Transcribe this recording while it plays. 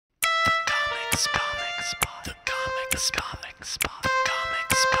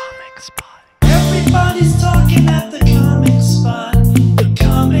Everybody's talking at the comic spot. The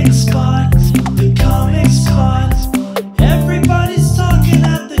comic spot. The comic spot. Everybody's talking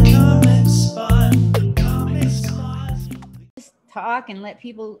at the comic spot. The comic spot. Just talk and let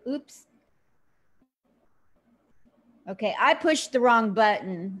people, oops. Okay, I pushed the wrong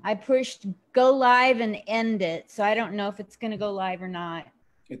button. I pushed go live and end it. So I don't know if it's going to go live or not.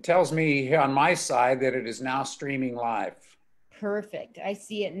 It tells me here on my side that it is now streaming live. Perfect. I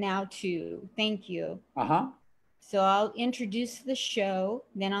see it now too. Thank you. Uh-huh. So I'll introduce the show,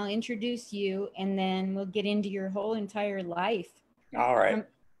 then I'll introduce you, and then we'll get into your whole entire life. All right. From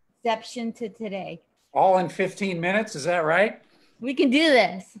inception to today. All in 15 minutes, is that right? We can do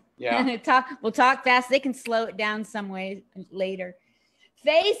this. Yeah. We'll talk fast. They can slow it down some way later.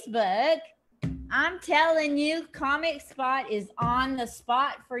 Facebook, I'm telling you, Comic Spot is on the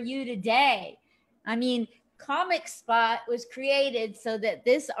spot for you today. I mean, Comic Spot was created so that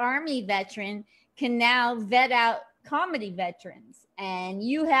this Army veteran can now vet out comedy veterans. And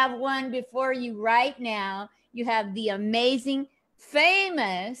you have one before you right now. You have the amazing,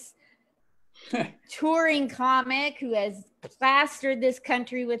 famous touring comic who has plastered this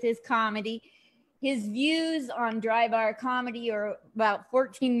country with his comedy. His views on Dry Bar Comedy are about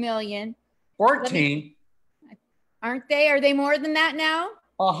 14 million. 14? Aren't they? Are they more than that now?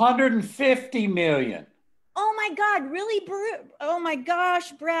 150 million. Oh my God, really? Oh my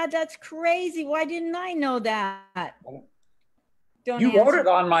gosh, Brad, that's crazy. Why didn't I know that? Don't you wrote it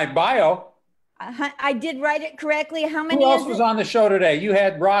on my bio. I did write it correctly. How many? Who else was on the show today? You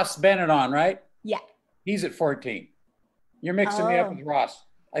had Ross Bennett on, right? Yeah. He's at 14. You're mixing me up with Ross.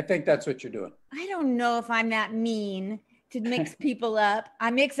 I think that's what you're doing. I don't know if I'm that mean to mix people up. I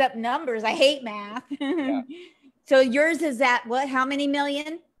mix up numbers. I hate math. Yeah. So yours is at what? How many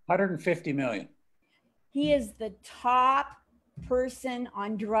million? 150 million. He is the top person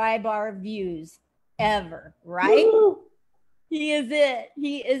on Dry Bar views ever, right? Woo! He is it.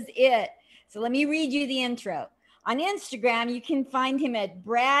 He is it. So let me read you the intro. On Instagram, you can find him at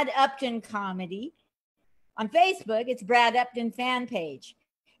Brad Upton Comedy. On Facebook, it's Brad Upton fan page.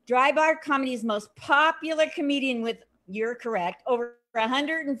 Dry Bar Comedy's most popular comedian with, you're correct, over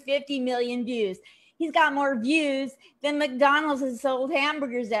 150 million views. He's got more views than McDonald's has sold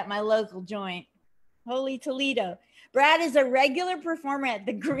hamburgers at my local joint. Holy Toledo. Brad is a regular performer at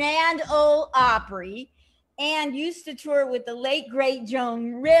the Grand Ole Opry and used to tour with the late, great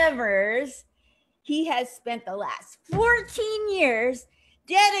Joan Rivers. He has spent the last 14 years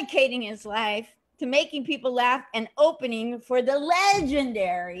dedicating his life to making people laugh and opening for the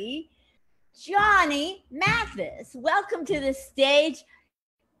legendary Johnny Mathis. Welcome to the stage.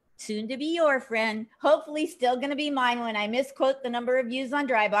 Soon to be your friend, hopefully still going to be mine when I misquote the number of views on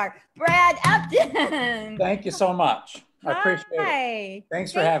Dry Bar, Brad Upton. Thank you so much. I appreciate it.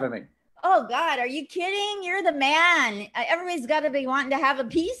 Thanks for having me. Oh, God, are you kidding? You're the man. Everybody's got to be wanting to have a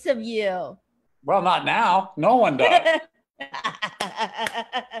piece of you. Well, not now. No one does.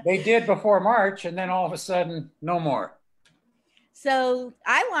 They did before March, and then all of a sudden, no more. So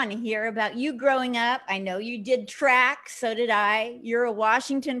I want to hear about you growing up. I know you did track. So did I. You're a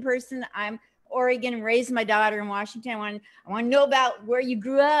Washington person. I'm Oregon, raised my daughter in Washington. I want to know about where you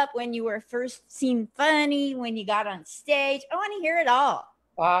grew up, when you were first seen funny, when you got on stage. I want to hear it all.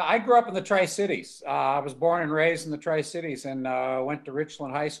 I grew up in the Tri-Cities. I was born and raised in the Tri-Cities and went to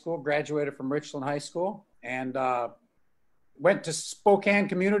Richland High School, graduated from Richland High School, and went to Spokane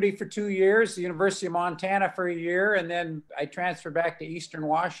Community for 2 years, the University of Montana for a year, and then I transferred back to Eastern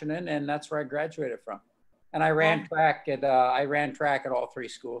Washington, and that's where I graduated from. And I ran track at all three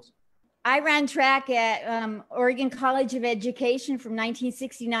schools. I ran track at Oregon College of Education from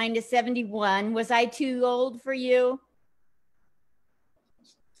 1969 to 71. Was I too old for you?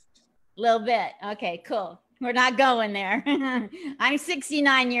 A little bit. Okay, cool. We're not going there. I'm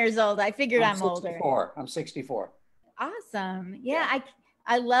 69 years old. I figured I'm older. I'm 64. Awesome. Yeah,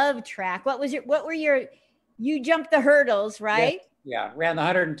 I love track. You jumped the hurdles, right? Yeah. Ran the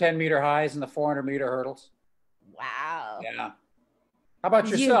 110 meter highs and the 400 meter hurdles. Wow. Yeah. How about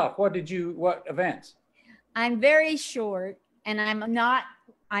yourself? What events? I'm very short and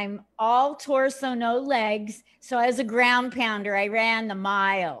I'm all torso, no legs. So as a ground pounder, I ran the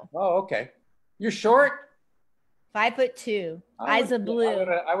mile. Oh, okay. You're short? 5'2", eyes of blue.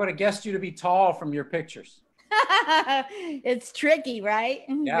 I would have guessed you to be tall from your pictures. It's tricky, right?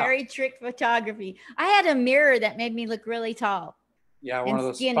 Yeah. Very trick photography. I had a mirror that made me look really tall. Yeah, one of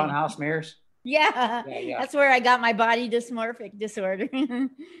those funhouse mirrors. Yeah. That's where I got my body dysmorphic disorder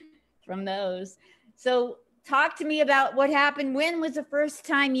from those. So talk to me about what happened. When was the first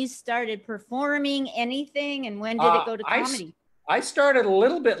time you started performing anything, and when did it go to comedy? I started a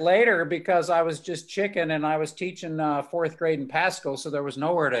little bit later because I was just chicken and I was teaching fourth grade in Pasco. So there was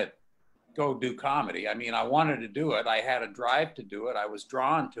nowhere to go do comedy. I mean, I wanted to do it. I had a drive to do it. I was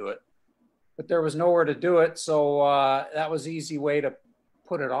drawn to it, but there was nowhere to do it. So that was an easy way to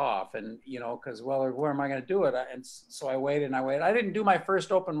put it off. And, you know, because, well, where am I going to do it? And so I waited and I waited. I didn't do my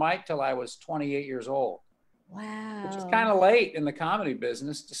first open mic till I was 28 years old. Wow. Which is kind of late in the comedy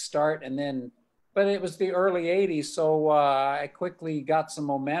business to start. And then, but it was the early 80s. So I quickly got some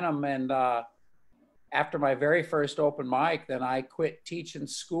momentum. And after my very first open mic, then I quit teaching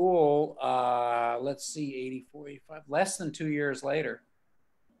school, let's see, 84, 85, less than 2 years later.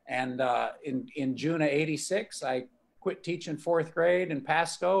 And in June of 86, I quit teaching fourth grade in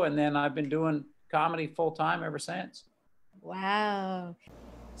Pasco. And then I've been doing comedy full time ever since. Wow.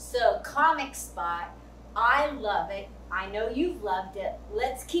 So Comic Spot, I love it. I know you've loved it.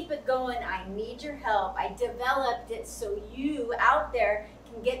 Let's keep it going. I need your help. I developed it so you out there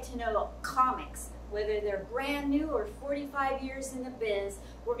can get to know comics, whether they're brand new or 45 years in the biz.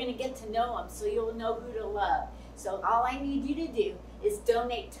 We're going to get to know them so you'll know who to love. So all I need you to do is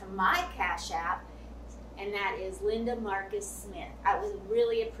donate to my Cash App, and that is Linda Marcus Smith. I would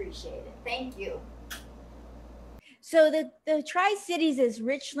really appreciate it. Thank you. So the Tri-Cities is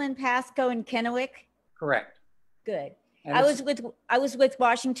Richland, Pasco, and Kennewick? Correct. Good. And I was with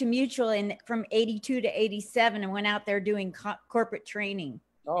Washington Mutual from 82 to 87 and went out there doing corporate training.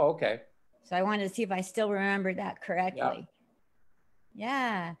 Oh, okay. So I wanted to see if I still remembered that correctly.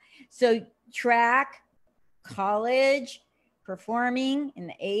 Yeah. So track, college, performing in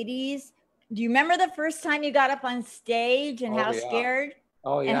the 80s. Do you remember the first time you got up on stage and how scared?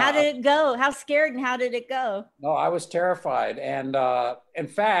 Oh, yeah. And how did it go? How scared and how did it go? No, I was terrified. And in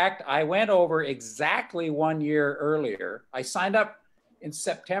fact, I went over exactly 1 year earlier. I signed up in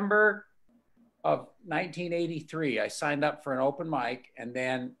September of 1983. I signed up for an open mic, and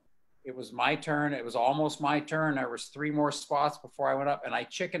then it was my turn. It was almost my turn. There was 3 more spots before I went up, and I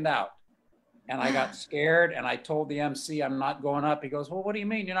chickened out. And I got scared, and I told the MC, I'm not going up. He goes, well, what do you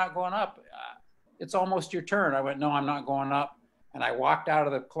mean you're not going up? It's almost your turn. I went, no, I'm not going up. And I walked out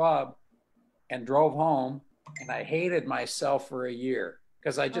of the club and drove home, and I hated myself for a year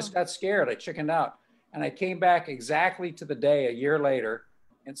because I just got scared. I chickened out. And I came back exactly to the day a year later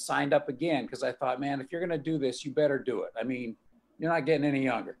and signed up again because I thought, man, if you're going to do this, you better do it. I mean, you're not getting any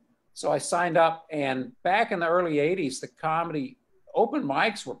younger. So I signed up, and back in the early 80s, the comedy open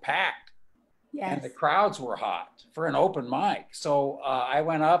mics were packed. Yes. And the crowds were hot for an open mic. So I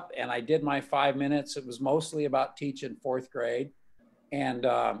went up and I did my 5 minutes. It was mostly about teaching fourth grade. And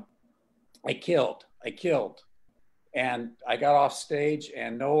I killed. And I got off stage,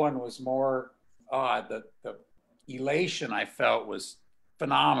 and no one was more, the elation I felt was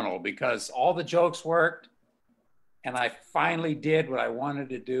phenomenal because all the jokes worked. And I finally did what I wanted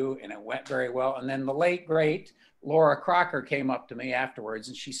to do, and it went very well. And then the late, great Laura Crocker came up to me afterwards,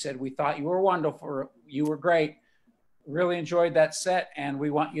 and she said, we thought you were wonderful. You were great. Really enjoyed that set, and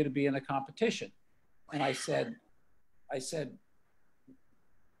we want you to be in the competition. And I said,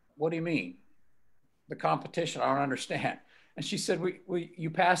 what do you mean? The competition? I don't understand. And she said,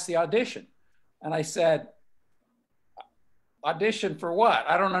 you passed the audition. And I said, audition for what?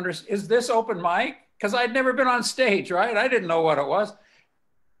 I don't understand. Is this open mic? Because I'd never been on stage, right? I didn't know what it was.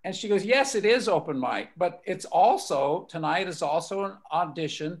 And she goes, yes, it is open mic, but it's also, tonight is also an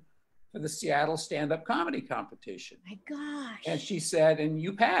audition for the Seattle stand-up comedy competition. My gosh. And she said, and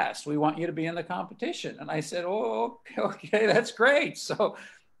you passed. We want you to be in the competition. And I said, oh, okay, that's great. So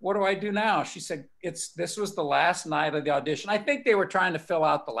what do I do now? She said, this was the last night of the audition. I think they were trying to fill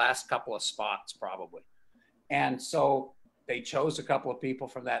out the last couple of spots probably. And so they chose a couple of people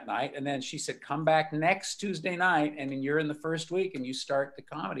from that night. And then she said, come back next Tuesday night. And then you're in the first week and you start the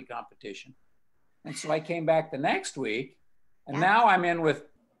comedy competition. And so I came back the next week, and now I'm in with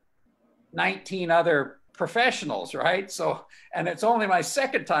 19 other professionals, right? So, and it's only my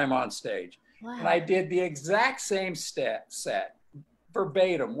second time on stage. Wow. And I did the exact same set,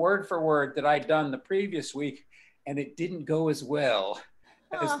 verbatim, word for word, that I'd done the previous week, and it didn't go as well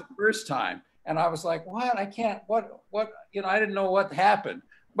as the first time. And I was like, what? I can't, what, you know, I didn't know what happened.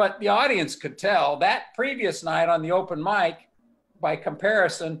 But the audience could tell that previous night on the open mic, by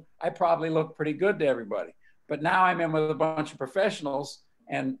comparison, I probably looked pretty good to everybody. But now I'm in with a bunch of professionals,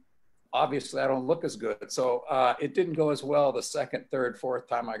 and obviously I don't look as good. So it didn't go as well the second, third, fourth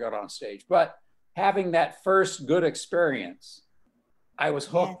time I got on stage. But having that first good experience, I was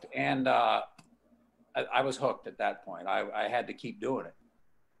hooked. And I was hooked at that point. I had to keep doing it.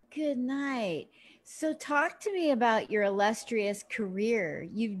 Good night. So talk to me about your illustrious career.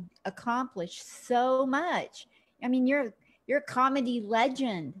 You've accomplished so much. I mean, you're You're a comedy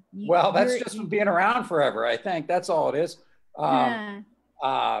legend. Well, that's just from being around forever. I think that's all it is. I've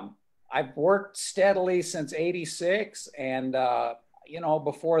worked steadily since '86, and you know,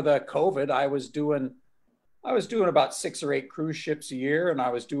 before the COVID, I was doing about 6 or 8 cruise ships a year, and I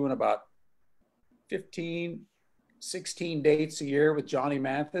was doing about 15, 16 dates a year with Johnny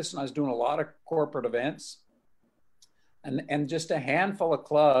Mathis, and I was doing a lot of corporate events, and just a handful of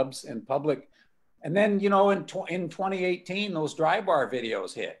clubs and public. And then, you know, in 2018, those dry bar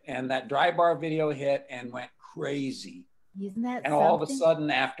videos hit, and that dry bar video hit and went crazy. Isn't that and all of a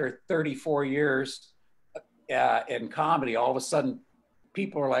sudden, after 34 years in comedy, all of a sudden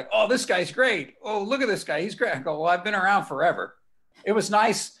people are like, oh, this guy's great. Oh, look at this guy. He's great. I go, well, I've been around forever. It was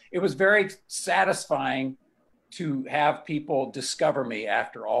nice. It was very satisfying to have people discover me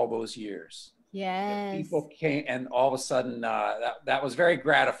after all those years. Yes. People came, and all of a sudden that was very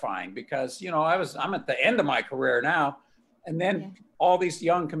gratifying, because, you know, I'm at the end of my career now. And then all these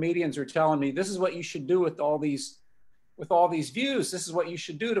young comedians are telling me, this is what you should do with all these views. This is what you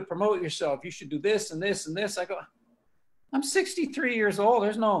should do to promote yourself. You should do this and this and this. I go, I'm 63 years old.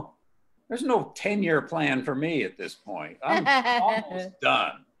 There's no 10-year plan for me at this point. I'm almost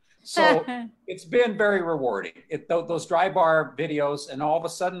done. So it's been very rewarding. Those dry bar videos, and all of a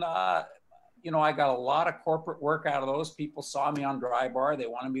sudden, you know, I got a lot of corporate work out of those. People saw me on dry bar. They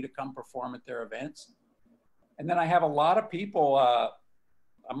wanted me to come perform at their events. And then I have a lot of people,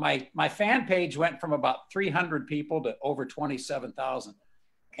 my fan page went from about 300 people to over 27,000.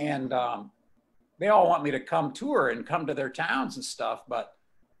 And they all want me to come tour and come to their towns and stuff. But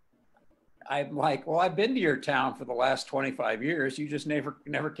I'm like, well, I've been to your town for the last 25 years. You just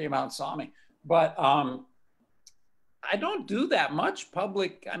never came out and saw me. But I don't do that much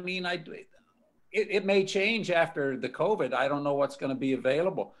public. I mean, it may change after the COVID. I don't know what's going to be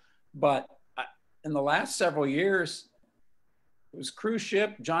available. But in the last several years, it was cruise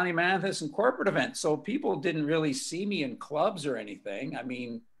ship, Johnny Mathis, and corporate events. So people didn't really see me in clubs or anything. I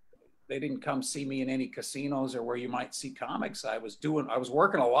mean, they didn't come see me in any casinos or where you might see comics. I was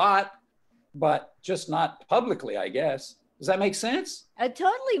working a lot, but just not publicly, I guess. Does that make sense? It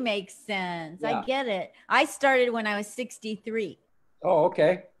totally makes sense. Yeah. I get it. I started when I was 63. Oh,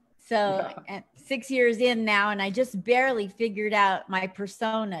 okay. So 6 years in now, and I just barely figured out my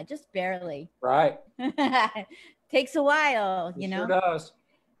persona, just barely. Right. Takes a while, you know. Sure does.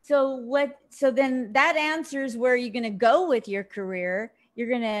 So then that answers where you're going to go with your career. You're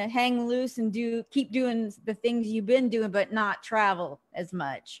going to hang loose and keep doing the things you've been doing, but not travel as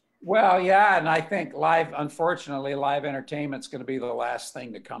much. Well, yeah, and I think unfortunately, live entertainment's going to be the last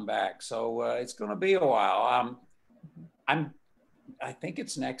thing to come back. So it's going to be a while. I think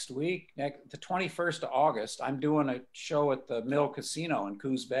it's next week, the 21st of August. I'm doing a show at the Mill Casino in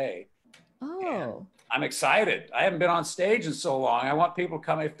Coos Bay. Oh. And I'm excited. I haven't been on stage in so long. I want people to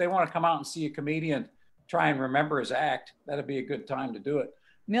come. If they want to come out and see a comedian, try and remember his act, that'd be a good time to do it.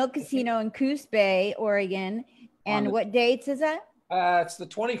 Mill Casino in Coos Bay, Oregon. And what dates is that? It's the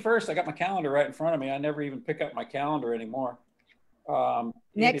 21st. I got my calendar right in front of me. I never even pick up my calendar anymore.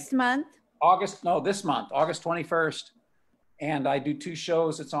 Next month? This month, August 21st. And I do 2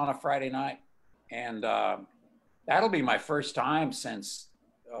 shows. It's on a Friday night. And that'll be my first time since,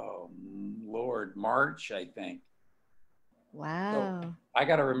 March, I think. Wow. So I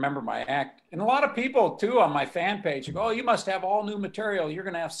got to remember my act. And a lot of people, too, on my fan page go, oh, you must have all new material. You're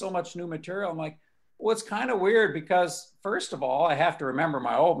going to have so much new material. I'm like, well, it's kind of weird because, first of all, I have to remember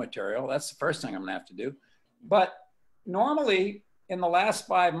my old material. That's the first thing I'm going to have to do. But normally, in the last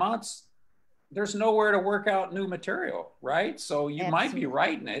 5 months, there's nowhere to work out new material, right? So you might be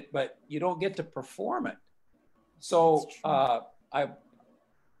writing it, but you don't get to perform it. So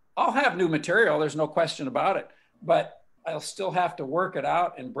I'll have new material. There's no question about it. But I'll still have to work it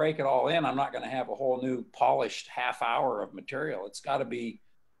out and break it all in. I'm not going to have a whole new polished half hour of material. It's got to be,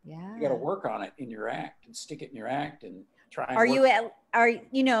 you got to work on it in your act and stick it in your act and try. And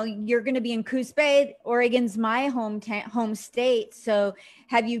you're going to be in Coos Bay, Oregon's my home state. So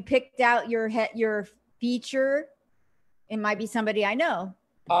have you picked out your feature? It might be somebody I know.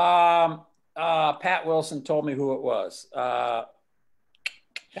 Pat Wilson told me who it was.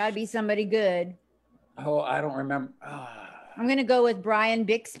 Gotta be somebody good. Oh, I don't remember. I'm going to go with Brian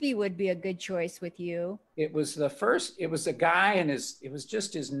Bixby would be a good choice with you. It was a guy, and it was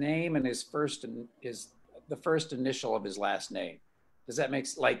just his name and the first initial of his last name. Does that make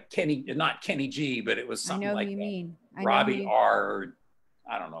like Kenny, not Kenny G, but it was something like who you mean. Robbie R, or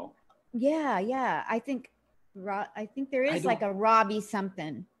I don't know. Yeah. I think there is like a Robbie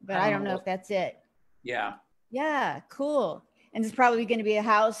something, but I don't know if that's it. Yeah. Yeah, cool. And it's probably going to be a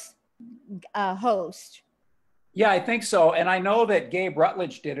house host. Yeah, I think so. And I know that Gabe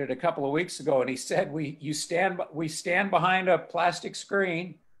Rutledge did it a couple of weeks ago, and he said we stand behind a plastic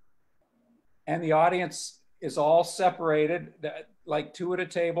screen, and the audience is all separated, like two at a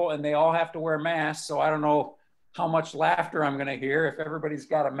table, and they all have to wear masks. So I don't know how much laughter I'm going to hear if everybody's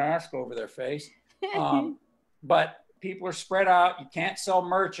got a mask over their face. But people are spread out. You can't sell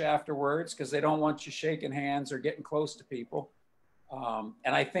merch afterwards because they don't want you shaking hands or getting close to people.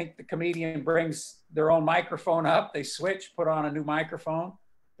 And I think the comedian brings their own microphone up. They switch, put on a new microphone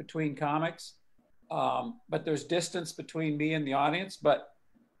between comics. But there's distance between me and the audience. But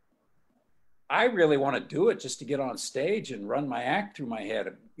I really want to do it just to get on stage and run my act through my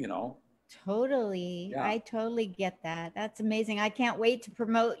head, you know. Totally. Yeah. I totally get that. That's amazing. I can't wait to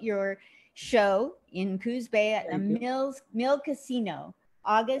promote your show in Coos Bay at the Mill Casino,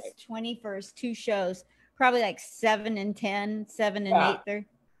 August 21st, 2 shows, probably like 7 and 10, 7 and 8 there.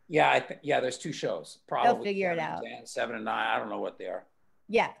 Yeah, there's 2 shows. Probably they'll figure it out. 10, 7 and 9. I don't know what they are.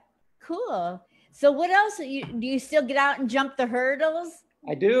 Yeah. Cool. So what else do you still get out and jump the hurdles?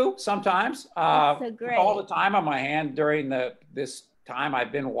 I do sometimes. That's so great. All the time on my hand during this time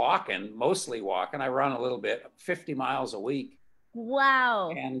I've been walking, mostly walking. I run a little bit, 50 miles a week. Wow.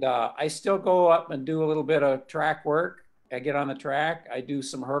 And I still go up and do a little bit of track work. I get on the track. I do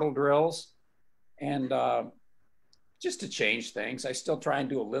some hurdle drills. And just to change things, I still try and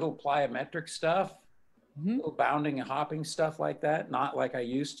do a little plyometric stuff, little bounding and hopping stuff like that. Not like I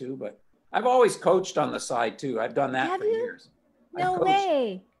used to, but I've always coached on the side too. I've done that for years. No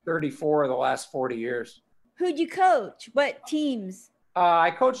way. 34 of the last 40 years. Who'd you coach? What teams?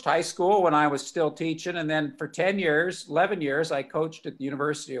 I coached high school when I was still teaching. And then for 10 years, 11 years, I coached at the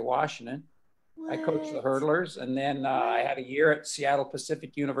University of Washington. What? I coached the hurdlers. And then I had a year at Seattle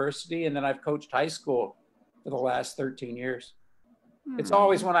Pacific University. And then I've coached high school for the last 13 years. It's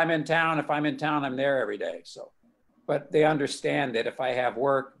always when I'm in town. If I'm in town, I'm there every day. So, but they understand that if I have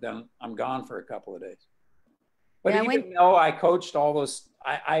work, then I'm gone for a couple of days. But even though I coached all those,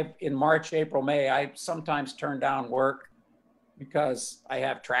 I in March, April, May, I sometimes turn down work because I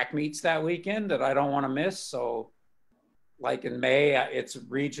have track meets that weekend that I don't want to miss. So like in May, it's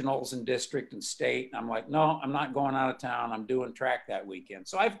regionals and district and state. And I'm like, no, I'm not going out of town. I'm doing track that weekend.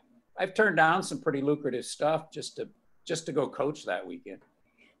 So I've turned down some pretty lucrative stuff just to go coach that weekend.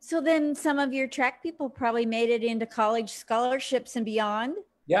 So then some of your track people probably made it into college scholarships and beyond.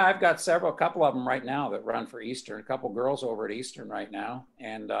 Yeah, I've got a couple of them right now that run for Eastern, a couple girls over at Eastern right now.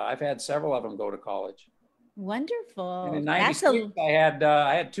 And I've had several of them go to college. Wonderful. And in 96, I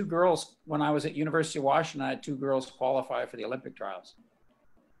had 2 girls when I was at University of Washington. I had 2 girls qualify for the Olympic trials.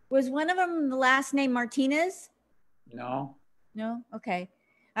 Was one of them the last name Martinez? No. No? Okay.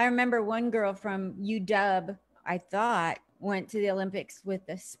 I remember one girl from UW, I thought, went to the Olympics with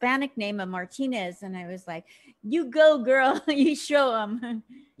the Hispanic name of Martinez. And I was like, you go, girl, you show them.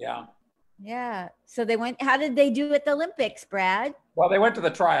 Yeah. Yeah. So they went, how did they do at the Olympics, Brad? Well, they went to the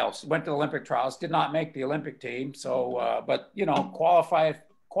Olympic trials, did not make the Olympic team. So, but you know, qualifying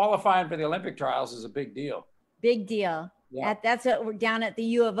for the Olympic trials is a big deal. Big deal. Yeah. That's what we're down at the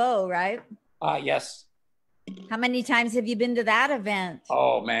U of O, right? Yes. How many times have you been to that event?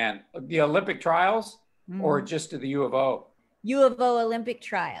 Oh man. The Olympic trials or just to the U of O? U of O Olympic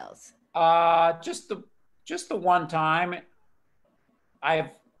trials. Just the one time. I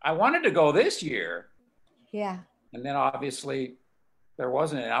wanted to go this year. Yeah. And then obviously there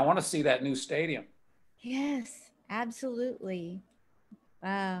wasn't it. I want to see that new stadium. Yes, absolutely.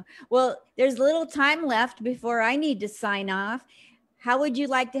 Wow. Well, there's little time left before I need to sign off. How would you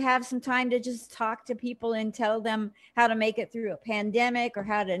like to have some time to just talk to people and tell them how to make it through a pandemic or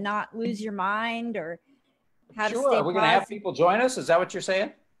how to not lose your mind or how to stay positive? We're going to have people join us. Is that what you're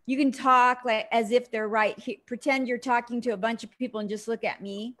saying? You can talk like as if they're right here. Pretend you're talking to a bunch of people and just look at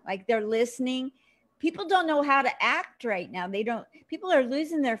me like they're listening. People don't know how to act right now. People are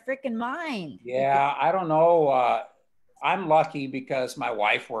losing their freaking mind. Yeah, I don't know. I'm lucky because my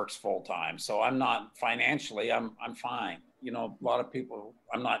wife works full time. So I'm not financially, I'm fine. You know, a lot of people,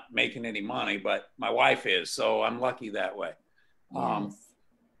 I'm not making any money, but my wife is. So I'm lucky that way. Yes.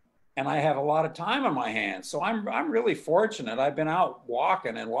 And I have a lot of time on my hands. So I'm really fortunate. I've been out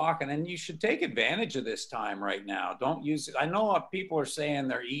walking, and you should take advantage of this time right now. Don't use it. I know people are saying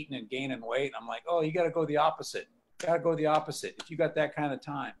they're eating and gaining weight. I'm like, oh, you got to go the opposite. If you got that kind of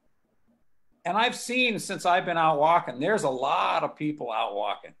time. And I've seen since I've been out walking, there's a lot of people out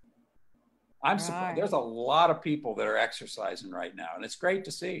walking. I'm surprised. There's a lot of people that are exercising right now, and it's great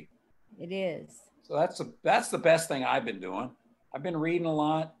to see. It is. So that's the best thing I've been doing. I've been reading a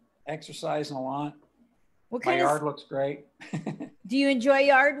lot, exercising a lot. My yard looks great. Do you enjoy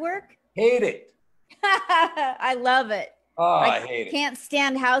yard work? Hate it. I love it. Oh, I hate it. Can't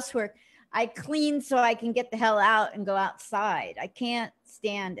stand housework. I clean so I can get the hell out and go outside. I can't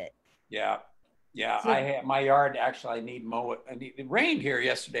stand it. Yeah. Yeah, So- I have my yard. Actually, I need mow it. It rained here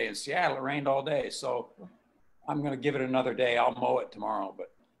yesterday in Seattle. It rained all day, so I'm going to give it another day. I'll mow it tomorrow.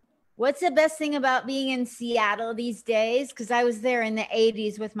 But What's the best thing about being in Seattle these days? Because I was there in the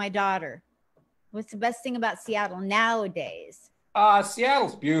 80s with my daughter. What's the best thing about Seattle nowadays?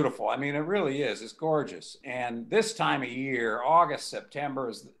 Seattle's beautiful. I mean, it really is. It's gorgeous. And this time of year, August, September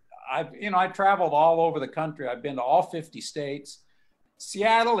is. I've traveled all over the country. I've been to all 50 states.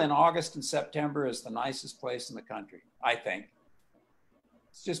 Seattle in August and September is the nicest place in the country, I think.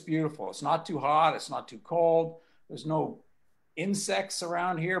 It's just beautiful. It's not too hot. It's not too cold. There's no insects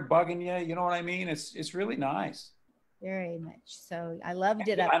around here bugging you. You know what I mean? It's really nice. Very much. So I loved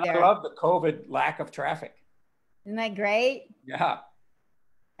it up And there. I love the COVID lack of traffic. Isn't that great? Yeah.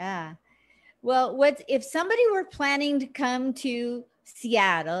 Yeah. Well, if somebody were planning to come to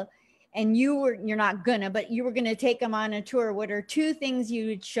Seattle and you're not gonna, but you were gonna take them on a tour, what are 2 things you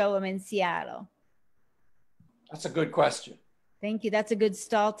would show them in Seattle? That's a good question. Thank you. That's a good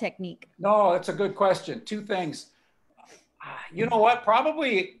stall technique. No, that's a good question. 2 things. You know what?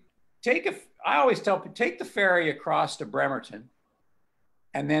 Probably I always tell people, take the ferry across to Bremerton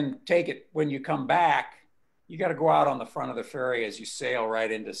and then take it when you come back. You got to go out on the front of the ferry as you sail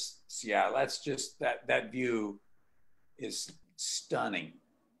right into Seattle. That's just that view is stunning.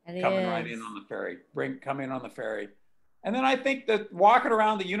 Coming right in on the ferry, come in on the ferry. And then I think that walking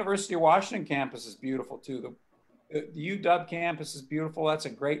around the University of Washington campus is beautiful too. The UW campus is beautiful. That's a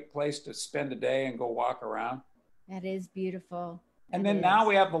great place to spend a day and go walk around. That is beautiful. And then now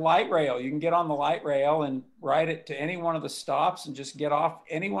we have the light rail. You can get on the light rail and ride it to any one of the stops and just get off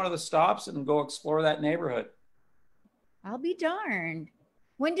any one of the stops and go explore that neighborhood. I'll be darned.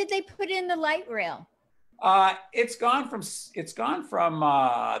 When did they put in the light rail? It's gone from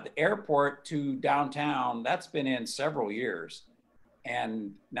the airport to downtown. That's been in several years.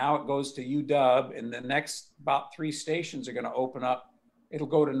 And now it goes to UW, and the next about 3 stations are going to open up. It'll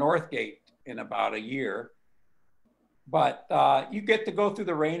go to Northgate in about a year. But you get to go through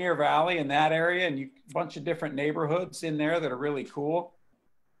the Rainier Valley in that area, and a bunch of different neighborhoods in there that are really cool.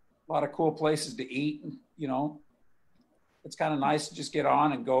 A lot of cool places to eat, It's kind of nice to just get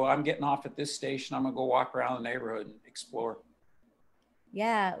on and go. I'm getting off at this station. I'm going to go walk around the neighborhood and explore.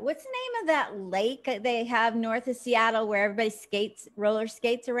 Yeah. What's the name of that lake they have north of Seattle where everybody roller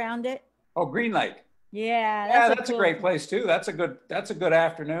skates around it? Oh, Green Lake. Yeah. That's a great place too. That's a good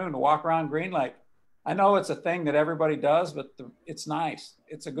afternoon to walk around Green Lake. I know it's a thing that everybody does, but it's nice.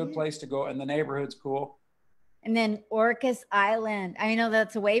 It's a good place to go, and the neighborhood's cool. And then Orcas Island. I know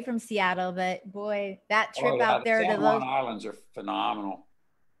that's away from Seattle, but boy, that trip out there the to San those Juan Islands are phenomenal.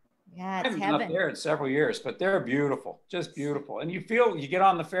 Yeah, I it's haven't been up heaven. there in several years, but they're beautiful, just beautiful. And you get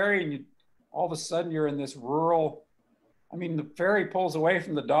on the ferry, and all of a sudden you're in this rural. I mean, the ferry pulls away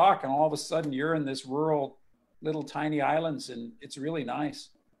from the dock, and all of a sudden you're in this rural, little tiny islands, and it's really nice.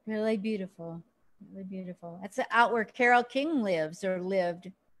 Really beautiful. Really beautiful. That's out where Carole King lives or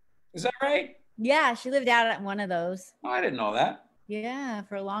lived. Is that right? Yeah, she lived out at one of those. Oh, I didn't know that. Yeah,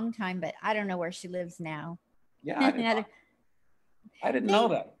 for a long time, but I don't know where she lives now. Yeah, I didn't know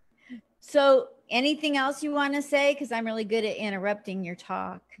that. So anything else you want to say? Because I'm really good at interrupting your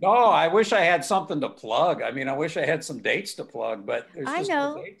talk. No, I wish I had something to plug. I mean, I wish I had some dates to plug, but there's just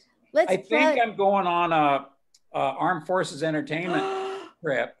no dates. I think I'm going on a Armed Forces Entertainment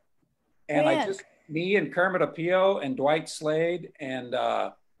trip. And me and Kermit Apio and Dwight Slade, and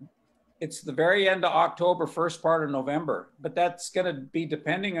it's the very end of October, first part of November. But that's going to be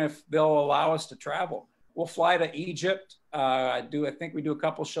depending if they'll allow us to travel. We'll fly to Egypt. I think we do a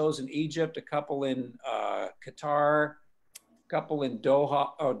couple shows in Egypt, a couple in Qatar, a couple in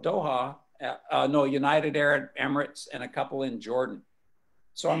United Arab Emirates, and a couple in Jordan.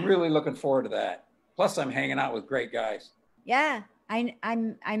 So I'm really looking forward to that. Plus, I'm hanging out with great guys. Yeah, I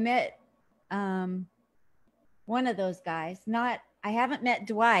met one of those guys. I haven't met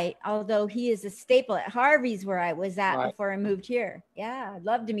Dwight, although he is a staple at Harvey's where I was at before I moved here. Yeah, I'd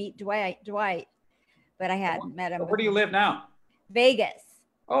love to meet Dwight, but I hadn't met him. Where do you live now? Vegas.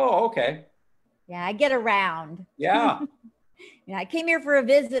 Oh, okay. Yeah, I get around. Yeah. Yeah, I came here for a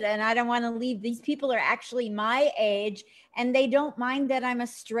visit and I don't want to leave. These people are actually my age and they don't mind that I'm a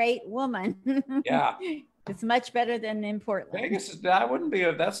straight woman. Yeah. It's much better than in Portland. Vegas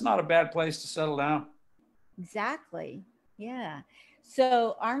that's not a bad place to settle down. Exactly. Yeah.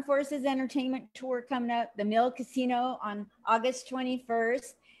 So Armed Forces Entertainment Tour coming up, the Mill Casino on August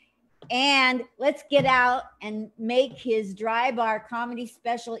 21st. And let's get out and make his dry bar comedy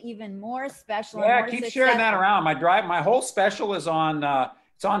special even more special. Yeah, keep sharing that around. My whole special is on.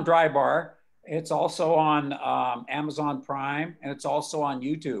 It's on Dry Bar. It's also on Amazon Prime, and it's also on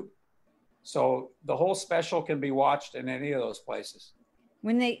YouTube. So the whole special can be watched in any of those places.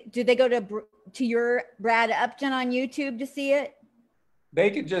 Do they go to your Brad Upton on YouTube to see it? They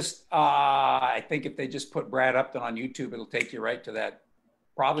could just. I think if they just put Brad Upton on YouTube, it'll take you right to that.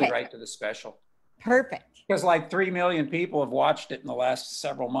 Probably right to the special. Perfect. Because like 3 million people have watched it in the last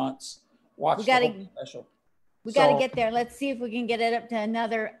several months. Watched the whole special. We got to get there. Let's see if we can get it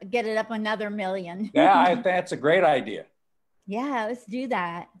up another million. Yeah, I think that's a great idea. Yeah, let's do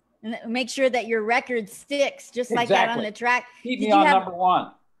that. And make sure that your record sticks just like that on the track. Keep me on number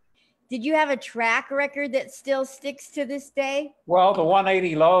one. Did you have a track record that still sticks to this day? Well, the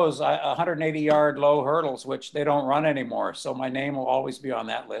 180 lows, 180-yard low hurdles, which they don't run anymore. So my name will always be on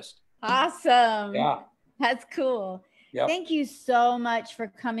that list. Awesome. Yeah. That's cool. Yep. Thanks you so much for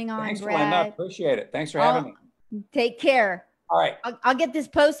coming on, Thanks, Brad. Linda. Appreciate it. Thanks for having me. Take care. All right. I'll get this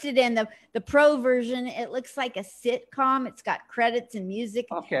posted in the pro version. It looks like a sitcom. It's got credits and music.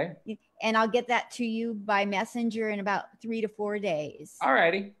 Okay. And I'll get that to you by messenger in about 3 to 4 days. All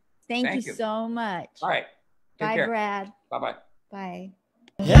righty. Thank you so much. All right. Bye, care. Brad. Bye-bye. Bye.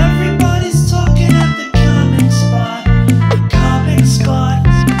 Everybody's talking at the comic spot. The comic spot.